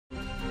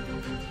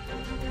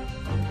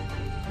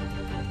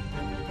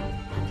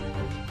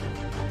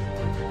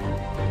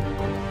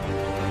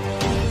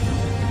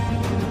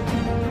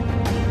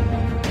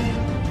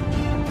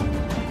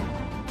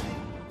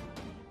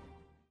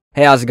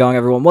Hey, how's it going,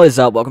 everyone? What is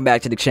up? Welcome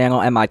back to the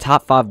channel and my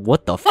top 5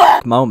 what the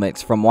f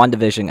moments from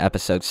WandaVision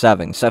episode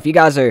 7. So if you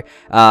guys are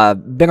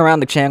been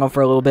around the channel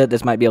for a little bit,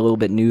 this might be a little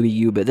bit new to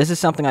you, but this is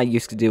something I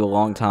used to do a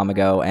long time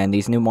ago, and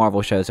these new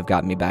Marvel shows have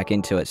gotten me back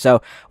into it.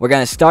 So we're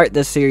going to start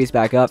this series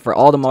back up for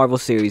all the Marvel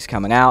series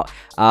coming out,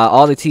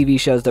 all the TV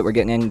shows that we're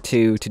getting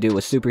into to do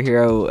with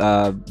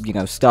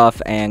superhero,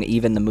 stuff, and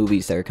even the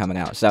movies that are coming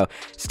out. So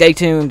stay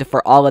tuned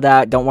for all of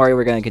that. Don't worry,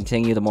 we're going to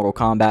continue the Mortal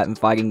Kombat and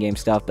fighting game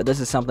stuff, but this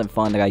is something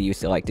fun that I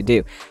used to like to do.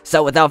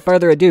 So without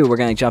further ado, we're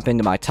going to jump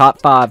into my top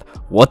 5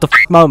 what the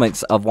f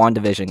moments of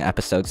WandaVision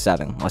episode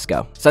 7. Let's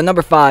go. So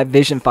number 5,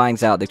 Vision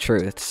finds out the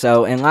truth.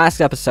 So in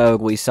last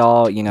episode, we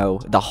saw,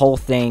 the whole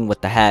thing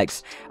with the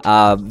Hex,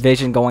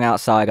 Vision going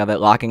outside of it,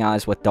 locking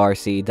eyes with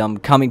Darcy, them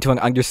coming to an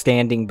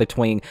understanding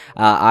between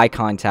eye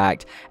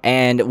contact,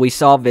 and we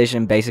saw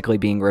Vision basically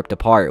being ripped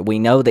apart. We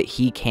know that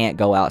he can't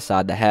go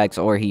outside the Hex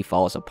or he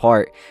falls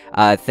apart,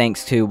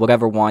 thanks to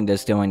whatever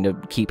Wanda's doing to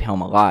keep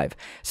him alive.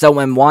 So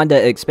when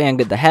Wanda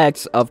expanded the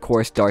Hex, of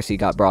course, Darcy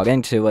got brought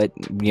into it.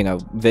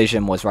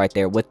 Vision was right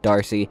there with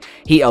Darcy.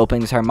 He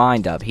opens her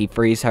mind up. He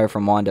frees her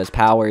from Wanda's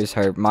powers,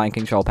 her mind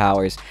control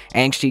powers,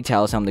 and she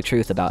tells him the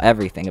truth about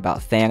everything, about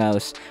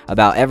Thanos,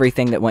 about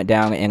everything that went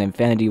down in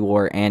Infinity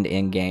War and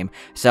Endgame.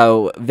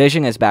 So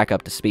Vision is back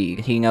up to speed.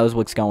 He knows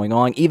what's going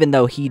on, even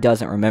though he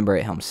doesn't remember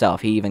it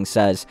himself. He even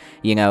says,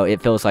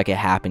 it feels like it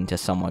happened to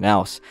someone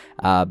else,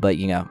 but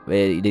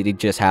it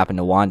just happened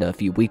to Wanda a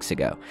few weeks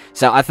ago.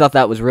 So I thought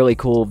that was really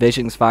cool.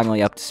 Vision's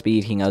finally up to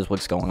speed. He knows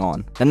what's going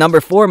on. The number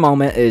 4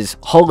 moment is,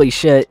 holy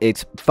shit,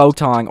 it's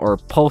Photon or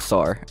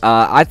Pulsar.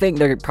 I think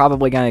they're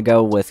probably going to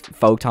go with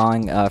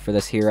Photon for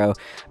this hero,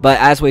 but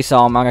as we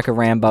saw, Monica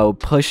Rambeau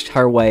pushed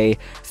her way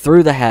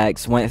through the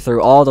Hex, went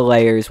through all the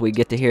layers. We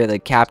get to hear the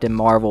Captain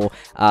Marvel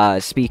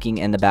speaking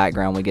in the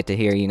background. We get to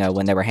hear,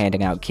 when they were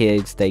handing out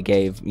kids, they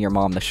gave your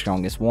mom the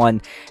strongest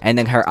one, and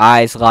then her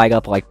eyes light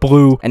up like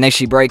blue, and then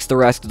she breaks the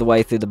rest of the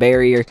way through the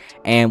barrier,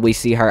 and we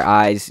see her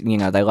eyes,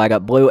 they light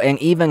up blue, and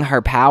even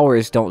her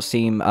powers don't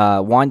seem,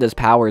 Wanda's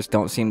powers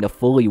don't seem to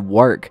fully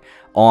work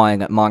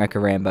on Monica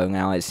Rambeau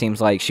now. It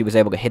seems like she was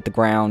able to hit the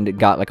ground. It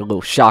got like a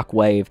little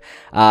shockwave.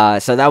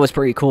 So that was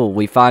pretty cool.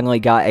 We finally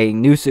got a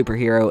new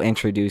superhero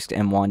introduced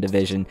in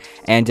WandaVision,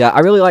 and I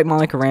really like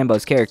Monica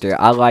Rambeau's character.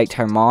 I liked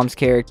her mom's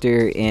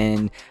character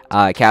in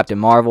Captain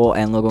Marvel,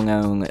 and little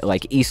known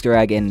Easter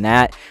egg in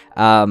that.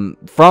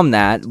 From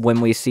that, when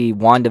we see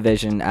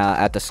WandaVision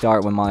at the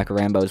start, when Monica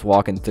Rambeau is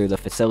walking through the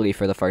facility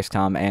for the first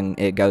time, and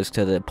it goes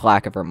to the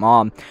plaque of her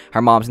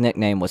mom's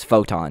nickname was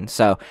Photon.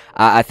 So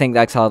I think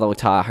that's how they'll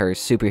tie her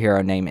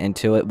superhero name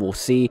into it. We'll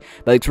see,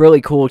 but it's really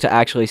cool to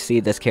actually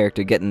see this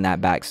character getting that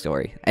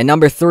backstory. And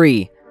number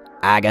 3,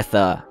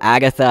 Agatha.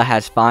 Agatha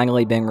has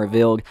finally been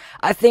revealed.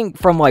 I think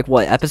from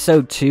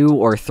episode 2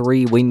 or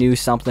 3, we knew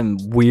something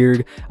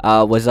weird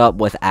was up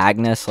with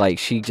Agnes.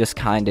 She just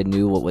kind of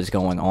knew what was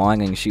going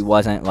on, and she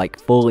wasn't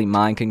fully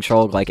mind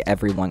controlled like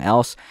everyone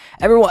else.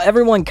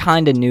 Everyone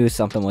kind of knew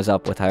something was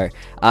up with her,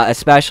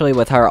 especially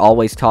with her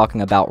always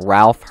talking about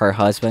Ralph, her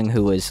husband,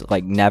 who is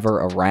never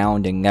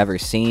around and never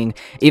seen.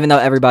 Even though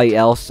everybody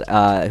else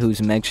who's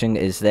mentioned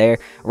is there,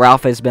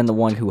 Ralph has been the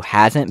one who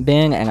hasn't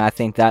been, and I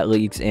think that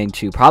leads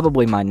into probably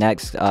my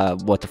next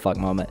what the fuck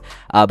moment.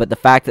 But the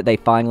fact that they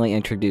finally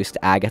introduced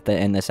Agatha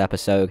in this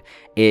episode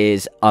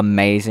is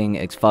amazing.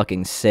 It's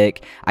fucking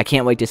sick. I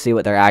can't wait to see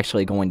what they're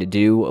actually going to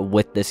do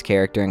with this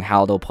character and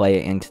how they'll play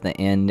it into the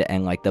end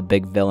and the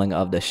big villain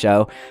of the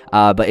show.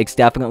 But it's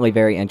definitely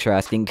very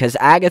interesting because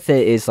Agatha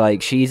is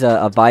she's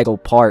a vital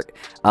part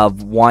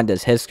of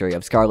Wanda's history,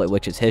 of Scarlet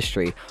Witch's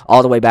history,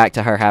 all the way back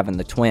to her having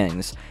the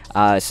twins.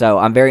 So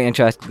I'm very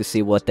interested to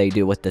see what they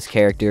do with this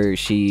character.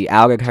 She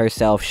outed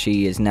herself.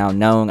 She is now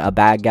known a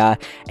bad guy,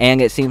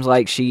 and it seems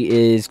like she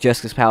is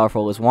just as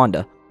powerful as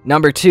Wanda.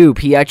 Number 2,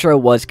 Pietro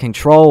was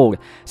controlled.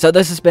 So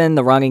this has been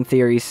the running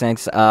theory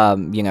since,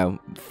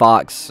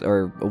 Fox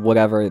or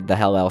whatever the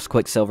hell else,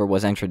 Quicksilver,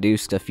 was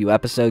introduced a few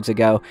episodes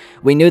ago.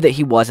 We knew that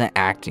he wasn't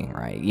acting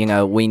right.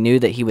 We knew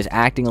that he was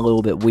acting a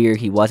little bit weird.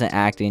 He wasn't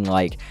acting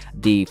like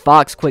the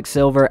Fox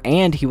Quicksilver,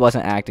 and he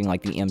wasn't acting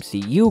like the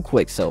MCU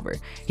Quicksilver.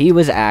 He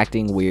was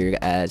acting weird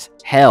as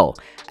hell.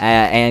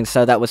 And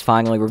so that was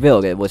finally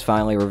revealed. It was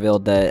finally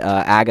revealed that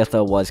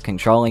Agatha was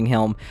controlling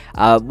him.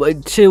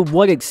 To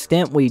what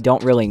extent, we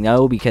don't really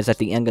know, because at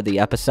the end of the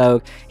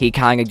episode, he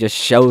kind of just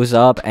shows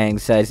up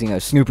and says,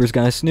 Snooper's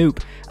gonna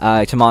snoop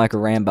to Monica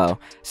Rambeau.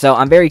 So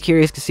I'm very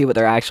curious to see what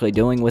they're actually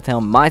doing with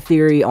him. My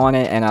theory on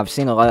it, and I've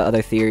seen a lot of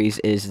other theories,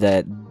 is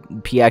that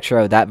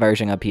Pietro, that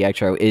version of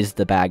Pietro, is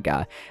the bad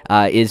guy,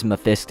 is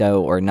Mephisto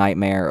or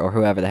Nightmare or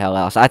whoever the hell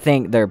else. I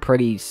think they're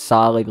pretty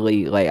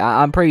solidly,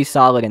 I'm pretty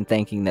solid in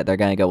thinking that they're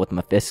going to go with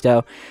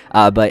Mephisto,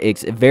 but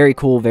it's very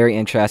cool, very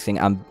interesting.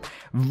 I'm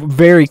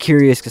very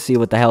curious to see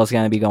what the hell is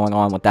going to be going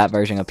on with that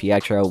version of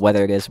Pietro,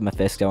 whether it is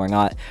Mephisto or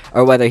not,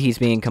 or whether he's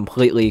being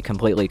completely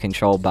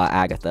controlled by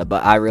Agatha,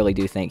 but I really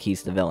do think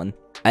he's the villain.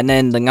 And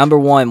then the number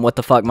one what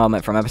the fuck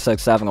moment from episode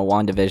 7 of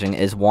WandaVision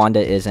is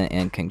Wanda isn't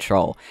in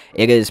control.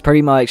 It is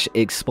pretty much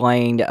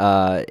explained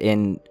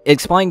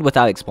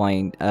without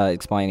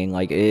explaining.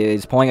 Like, it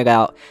is pointed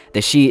out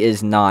that she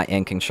is not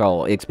in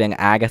control. It's been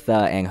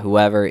Agatha and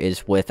whoever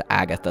is with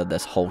Agatha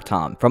this whole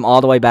time. From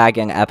all the way back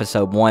in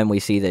episode 1, we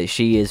see that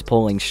she is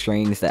pulling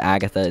strings, that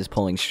Agatha is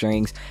pulling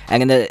strings.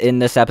 And in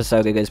this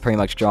episode, it is pretty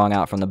much drawn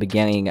out from the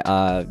beginning,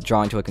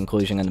 drawn to a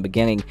conclusion in the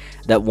beginning,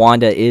 that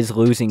Wanda is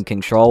losing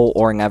control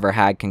or never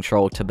had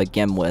control to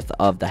begin with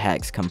of the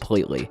Hex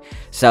completely.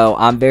 So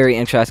I'm very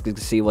interested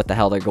to see what the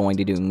hell they're going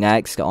to do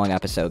next on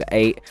episode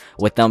 8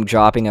 with them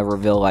dropping a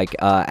reveal like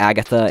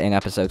Agatha in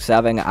episode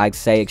 7. I'd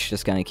say it's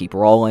just going to keep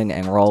rolling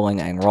and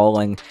rolling and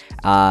rolling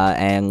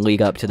and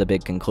lead up to the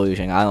big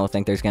conclusion. I don't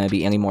think there's going to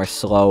be any more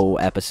slow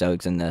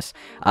episodes in this.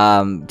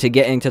 To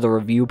get into the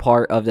review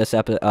part of this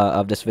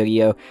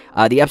video,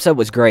 the episode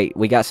was great.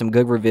 We got some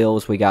good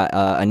reveals. We got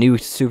a new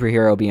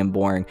superhero being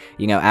born.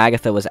 You know,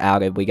 Agatha was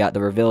outed. We got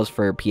the reveals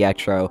for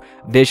Pietro.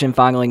 Vision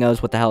finally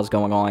knows what the hell is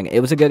going on. It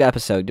was a good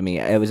episode to me.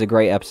 It was a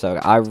great episode.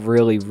 I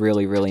really,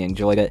 really, really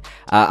enjoyed it.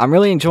 I'm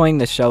really enjoying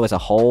this show as a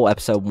whole.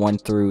 Episode 1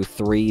 through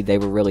 3, they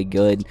were really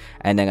good.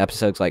 And then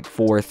episodes like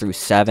 4 through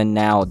 7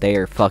 now, they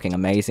are fucking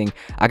amazing.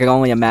 I can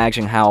only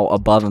imagine how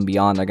above and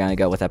beyond they're going to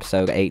go with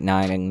episode 8,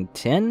 9, and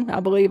 10, I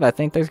believe. I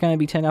think there's going to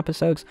be 10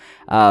 episodes.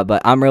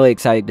 But I'm really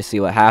excited to see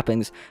what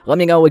happens. Let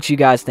me know what you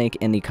guys think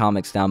in the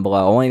comments down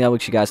below. I want to know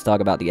what you guys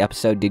thought about the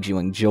episode. Did you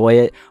enjoy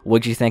it?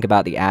 What did you think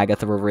about the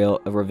Agatha reveal?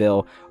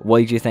 What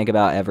did you think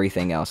about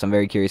everything else? I'm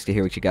very curious to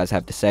hear what you guys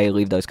have to say.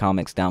 Leave those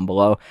comments down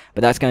below.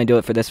 But that's going to do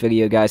it for this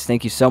video, guys.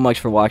 Thank you so much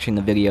for watching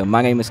the video.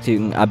 My name is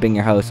Tootin. I've been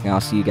your host, and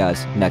I'll see you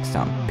guys next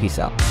time. Peace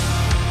out.